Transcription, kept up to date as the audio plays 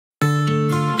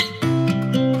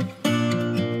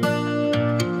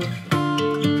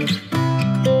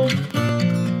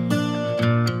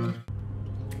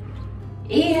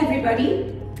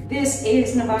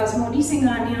This is Nawaz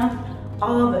Singhania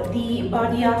of the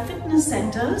Body Art Fitness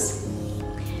Centers.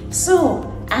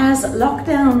 So, as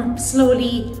lockdown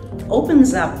slowly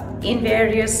opens up in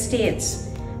various states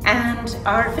and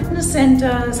our fitness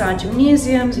centers, our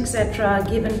gymnasiums, etc. are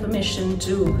given permission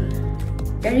to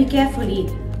very carefully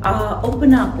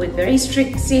open up with very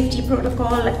strict safety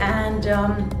protocol and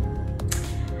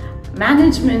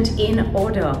management in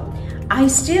order, I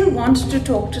still want to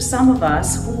talk to some of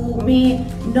us who may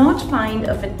not find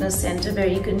a fitness center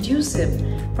very conducive.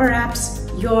 Perhaps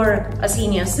you're a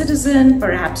senior citizen,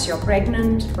 perhaps you're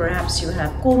pregnant, perhaps you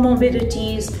have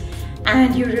comorbidities,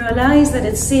 and you realize that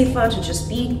it's safer to just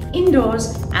be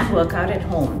indoors and work out at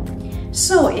home.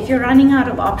 So if you're running out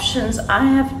of options, I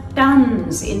have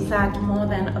tons, in fact more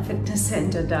than a fitness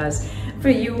center does, for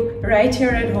you right here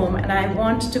at home, and I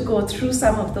want to go through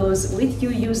some of those with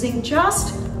you using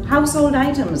just household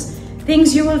items,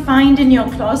 things you will find in your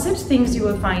closet, things you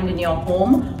will find in your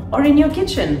home or in your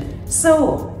kitchen.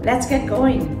 So let's get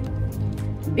going.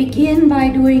 Begin by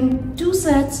doing 2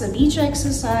 sets of each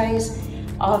exercise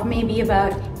of maybe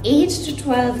about 8 to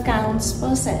 12 counts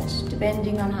per set,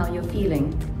 depending on how you're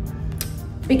feeling.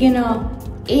 Beginner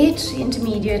 8,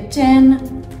 intermediate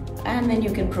 10, and then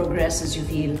you can progress as you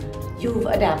feel you've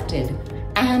adapted.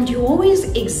 And you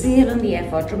always exhale on the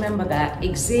effort. Remember that.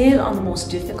 Exhale on the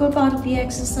most difficult part of the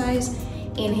exercise,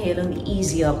 inhale on the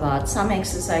easier part. Some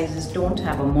exercises don't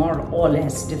have a more or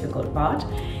less difficult part.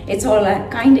 It's all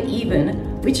kind of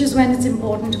even, which is when it's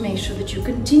important to make sure that you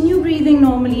continue breathing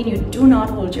normally and you do not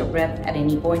hold your breath at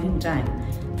any point in time.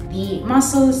 The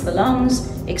muscles, the lungs,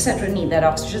 etc. need that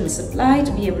oxygen supply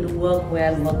to be able to work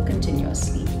well, work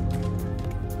continuously.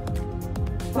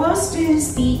 First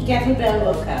is the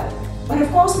kettlebell workout. But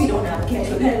of course we don't have a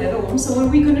kettlebell at home, so what are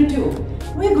we going to do?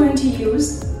 We're going to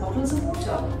use bottles of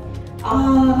water.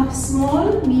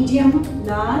 Small, medium,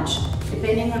 large,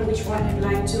 depending on which one you'd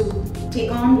like to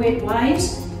take on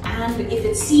weight-wise. And if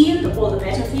it's sealed, all the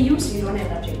better for you, so you don't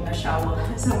end up taking a shower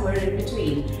somewhere in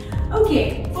between.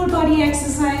 Okay, full body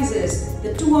exercises.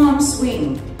 The 2-arm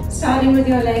swing. Starting with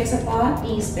your legs apart,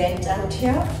 knees bent out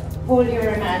here. Hold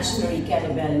your imaginary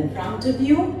kettlebell in front of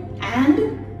you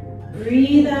and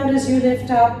breathe out as you lift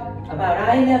up, about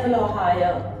eye level or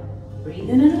higher. Breathe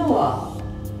in and lower.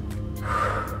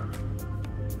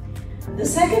 The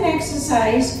second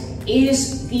exercise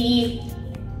is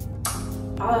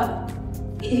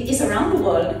around the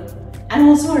world and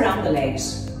also around the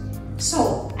legs.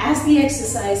 So, as the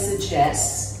exercise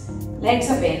suggests, legs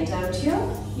are bent out here.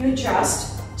 You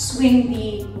just swing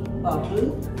the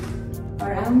bottle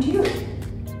around you.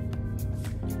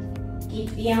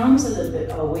 Keep the arms a little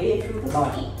bit away from the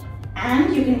body.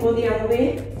 And you can go the other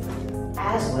way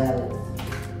as well.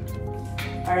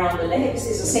 Around the legs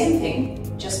is the same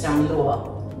thing, just down lower.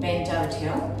 Bent out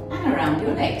here and around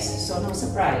your legs, so no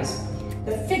surprise.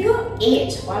 The figure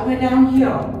 8, while we're down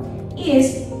here,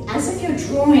 is as if you're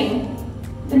drawing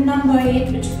the number 8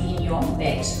 between your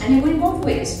legs. And you're going both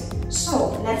ways.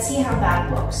 So let's see how that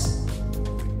works.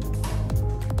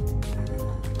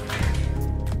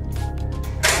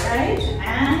 Right,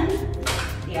 and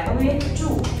the other way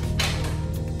too.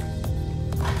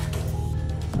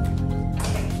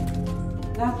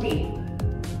 Lovely.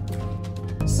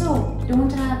 So, don't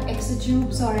have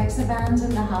exotubes or exabands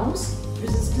in the house,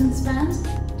 resistance bands,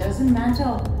 doesn't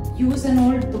matter. Use an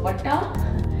old dupatta,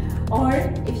 or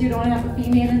if you don't have a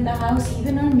female in the house,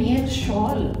 even a male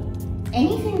shawl.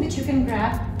 Anything that you can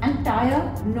grab and tie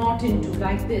a knot into,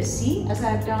 like this, see, as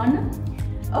I've done.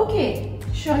 Okay.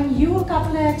 Showing you a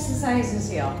couple of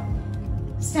exercises here.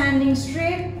 Standing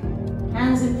straight,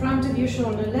 hands in front of you,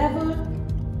 shoulder level,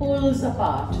 pulls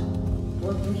apart,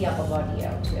 working the upper body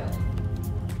out here.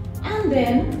 And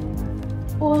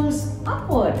then pulls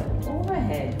upward,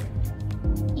 overhead,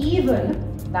 even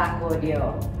backward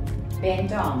here,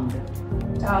 bent armed,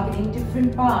 targeting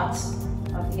different parts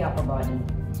of the upper body.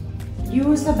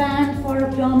 Use the band for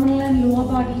abdominal and lower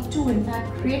body too. In fact,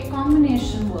 great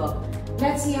combination work.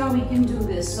 Let's see how we can do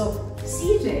this. So,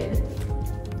 seated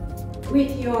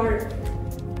with your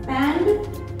band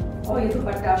or your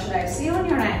dupatta, should I say, on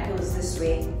your ankles this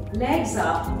way, legs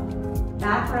up,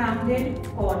 back rounded,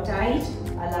 core tight,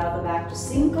 allow the back to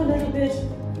sink a little bit,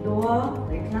 lower,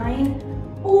 recline,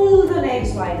 pull the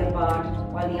legs wide apart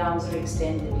while the arms are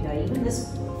extended here. Even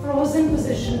this frozen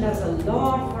position does a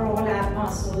lot for all ab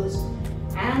muscles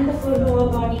and the full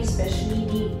lower body, especially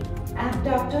the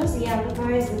abductors, the outer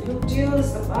thighs, the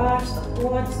gluteals, the buttocks, the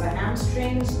quads, the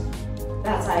hamstrings.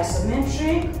 That's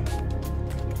isometric.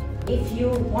 If you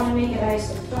want to make it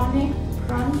isotonic,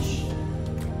 crunch,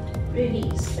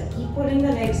 release. But keep pulling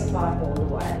the legs apart all the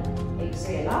while.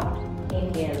 Exhale up,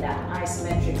 inhale down.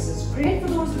 Isometrics is great for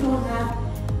those who don't have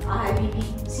IBD,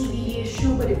 CBD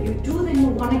issue, but if you do, then you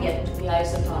want to get to the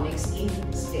isotonics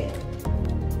instead.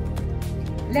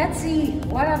 Let's see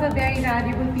what other very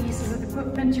valuable pieces of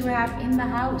equipment you have in the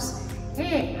house.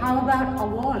 Hey, how about a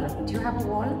wall? Do you have a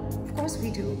wall? Of course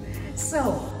we do.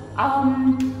 So,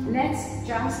 let's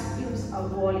just use a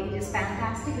wall. It is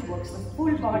fantastic. It works the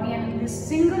full body, and in this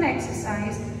single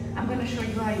exercise, I'm going to show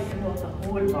you how you can work the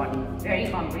whole body very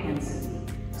comprehensively.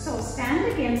 So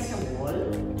stand against a wall,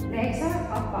 legs are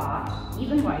apart,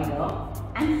 even wider,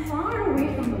 and far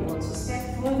away from the wall. So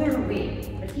step further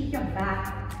away, but keep your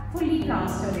back fully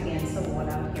plastered against the wall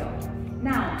out here.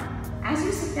 Now, as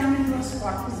you sit down into a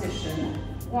squat position,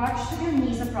 watch that your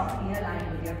knees are properly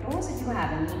aligned with your toes. If you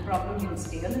have a knee problem, you'll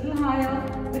stay a little higher,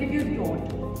 but if you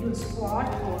don't, you'll squat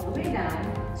all the way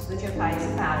down so that your thighs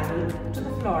are parallel to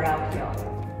the floor out here.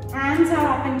 Hands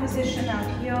are up in position out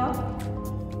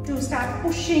here to start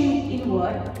pushing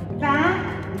inward.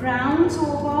 Back rounds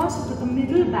over so that the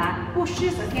middle back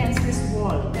pushes against this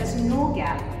wall. There's no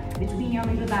gap between your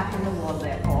middle back and the wall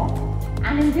therefore.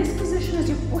 And in this position, as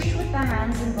you push with the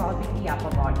hands involving the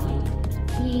upper body,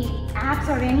 the abs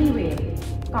are anyway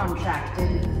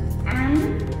contracted,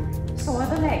 and so are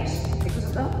the legs because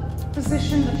of the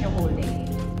position that you're holding.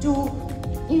 To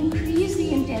increase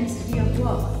the intensity of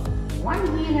work, one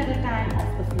heel at a time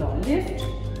off the floor. Lift,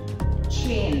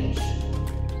 change,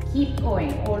 keep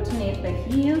going, alternate the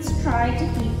heels, try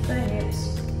to keep the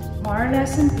hips more or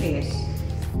less in place.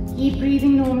 Keep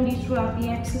breathing normally throughout the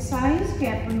exercise,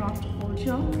 careful not to hold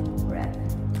your breath.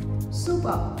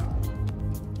 Super.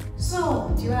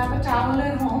 So, do you have a towel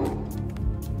at home?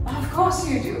 Of course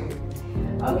you do.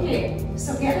 Okay,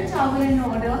 so get a towel in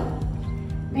order.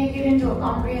 Make it into a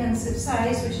comprehensive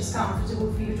size which is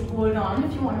comfortable for you to hold on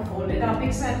if you want to fold it up,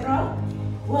 etc.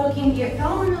 Working the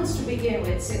abdominals to begin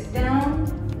with. Sit down,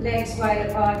 legs wide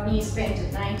apart, knees bent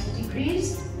at 90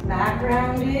 degrees, back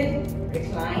rounded,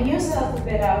 recline yourself a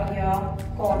bit out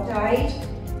here, core tight,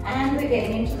 and we're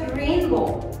getting into the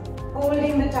rainbow.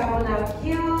 Holding the towel out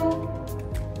here,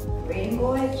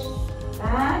 rainbow it,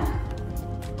 back,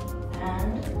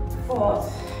 and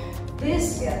forth.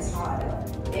 This gets harder.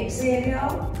 Exhale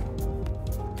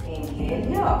here, inhale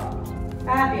here.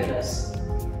 Fabulous.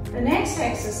 The next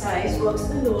exercise works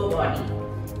the lower body.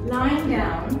 Lying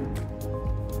down,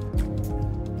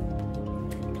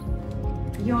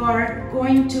 you're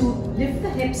going to lift the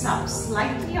hips up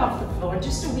slightly off the floor,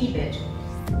 just a wee bit,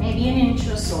 maybe an inch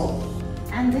or so,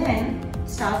 and then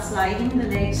start sliding the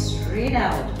legs straight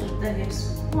out. Keep the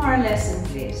hips more or less in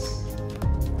place.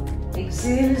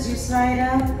 Exhale as you slide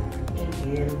out,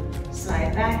 inhale,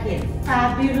 slide back in.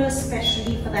 Fabulous,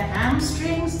 especially for the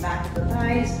hamstrings, back of the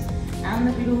thighs, and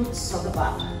the glutes or the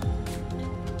butt.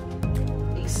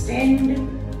 Extend,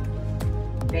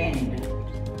 bend.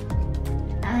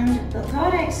 And the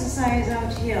third exercise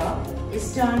out here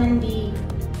is done in the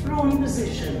prone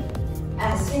position.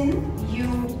 As in, you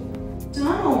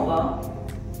turn over,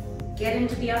 get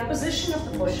into the up position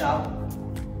of the push-up,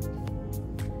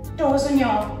 toes on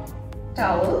your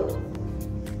towel,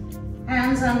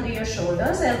 hands under your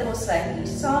shoulders, elbows slightly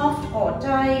soft or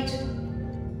tight.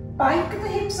 Pike the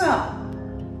hips up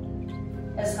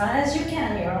as high as you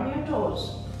can. You're on your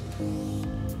toes.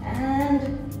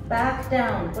 And back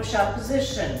down, push-up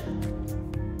position.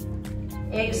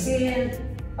 Exhale,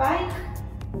 pike.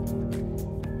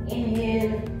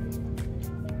 Inhale,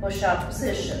 push-up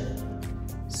position.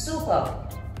 Super.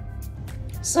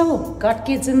 So, got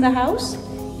kids in the house?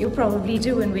 You probably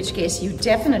do, in which case you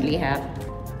definitely have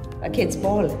a kid's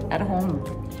ball at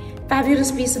home.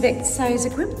 Fabulous piece of exercise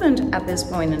equipment at this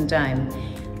point in time.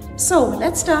 So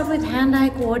let's start with hand-eye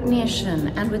coordination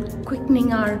and with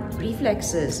quickening our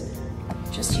reflexes.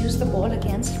 Just use the ball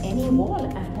against any wall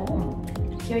at home.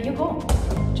 Here you go.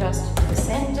 Just the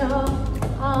center,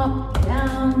 up,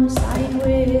 down,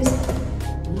 sideways,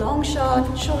 long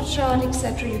shot, short shot,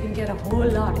 etc. You can get a whole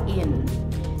lot in.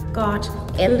 Got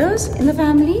elders in the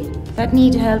family that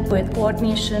need help with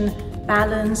coordination,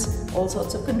 balance, all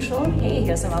sorts of control. Hey,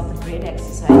 here's some of the great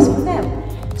exercise for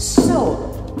them.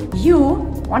 So, you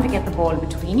want to get the ball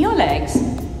between your legs,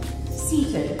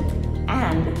 seated,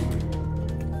 and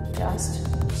just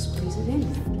squeeze it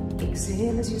in.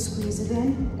 Exhale as you squeeze it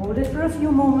in. Hold it for a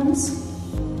few moments,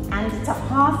 and it's a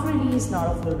half release,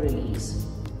 not a full release.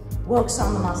 Works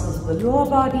on the muscles of the lower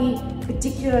body,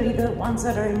 particularly the ones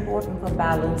that are important for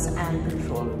balance and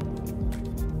control.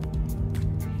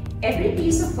 Every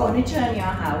piece of furniture in your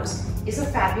house is a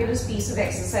fabulous piece of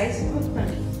exercise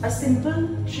equipment. A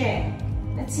simple chair.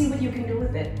 Let's see what you can do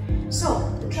with it. So,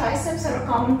 the triceps are a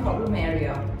common problem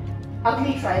area.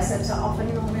 Ugly triceps are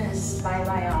often known as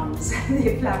bye-bye arms.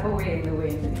 They flap away in the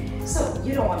wind. So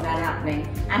you don't want that happening.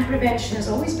 And prevention is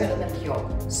always better than cure.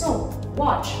 So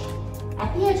watch.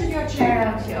 At the edge of your chair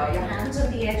out here, your hands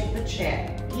on the edge of the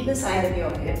chair, either side of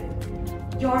your hip.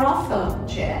 You're off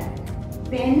the chair.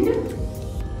 Bend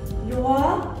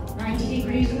your 90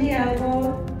 degrees on the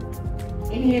elbow.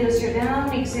 Inhale as you're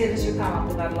down, exhale as you come up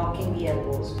without locking the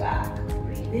elbows back.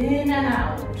 Breathe in and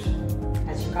out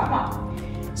as you come up.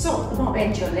 So the more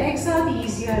bent your legs are, the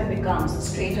easier it becomes. The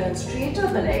straighter and straighter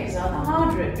the legs are, the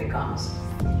harder it becomes.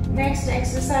 Next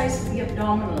exercise is the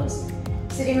abdominals.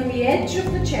 Sitting on the edge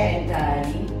of the chair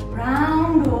entirely,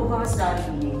 round over, start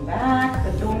leaning back,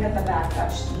 but don't let the back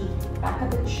touch the back of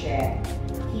the chair.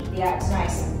 Keep the abs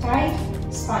nice and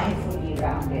tight, spine fully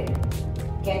rounded.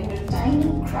 Get into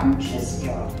tiny crunches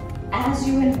here. As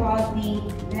you involve the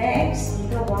legs,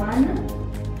 either one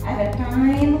at a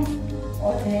time,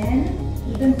 or then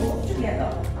even both together,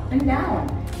 up and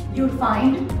down. You'll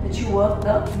find that you work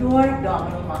the lower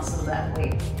abdominal muscle that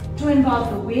way. To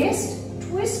involve the waist,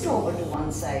 twist over to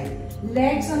one side,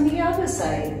 legs on the other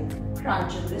side,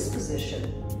 crunch in this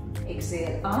position.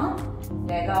 Exhale up,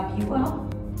 leg up, you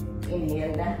up,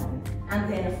 inhale down.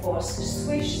 And then of course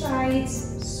swish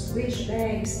sides, swish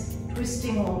legs,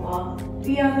 twisting over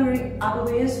the other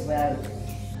way as well.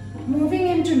 Moving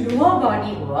into lower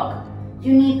body work,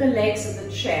 you need the legs of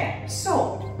the chair.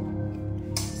 So,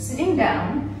 sitting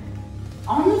down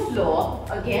on the floor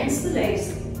against the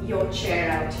legs of your chair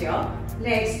out here,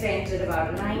 legs bent at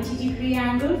about a 90-degree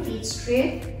angle, feet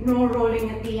straight, no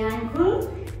rolling at the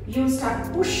ankle. You'll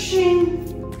start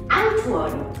pushing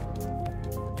outward,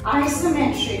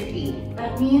 isometrically.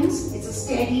 That means it's a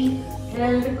steady,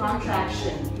 held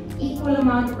contraction, equal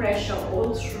amount of pressure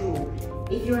all through.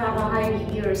 If you have a high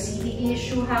BP or a CVD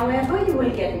issue, however, you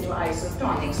will get into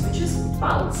isotonics, which is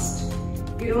pulsed.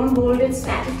 You don't hold it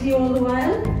statically all the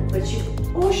while, but you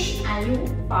push and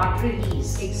you part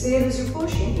release. Exhale as you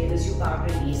push, inhale as you part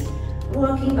release.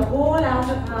 Working the whole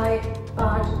outer thigh,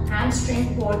 part,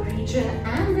 hamstring, quad region,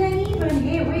 and then even,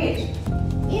 hey wait,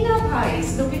 inner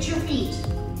thighs, look at your feet.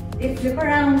 They flip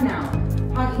around now,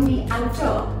 hugging the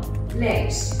outer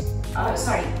legs.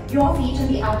 Your feet on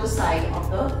the outer side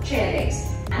of the chair legs.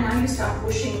 And now you start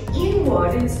pushing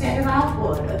inward instead of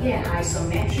outward. Again,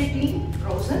 isometrically,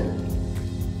 frozen,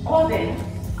 or then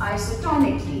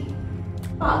isotonically,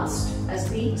 pulsed, as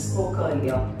we spoke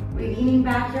earlier. We're leaning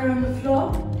back here on the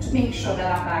floor to make sure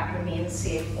that our back remains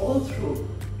safe all through.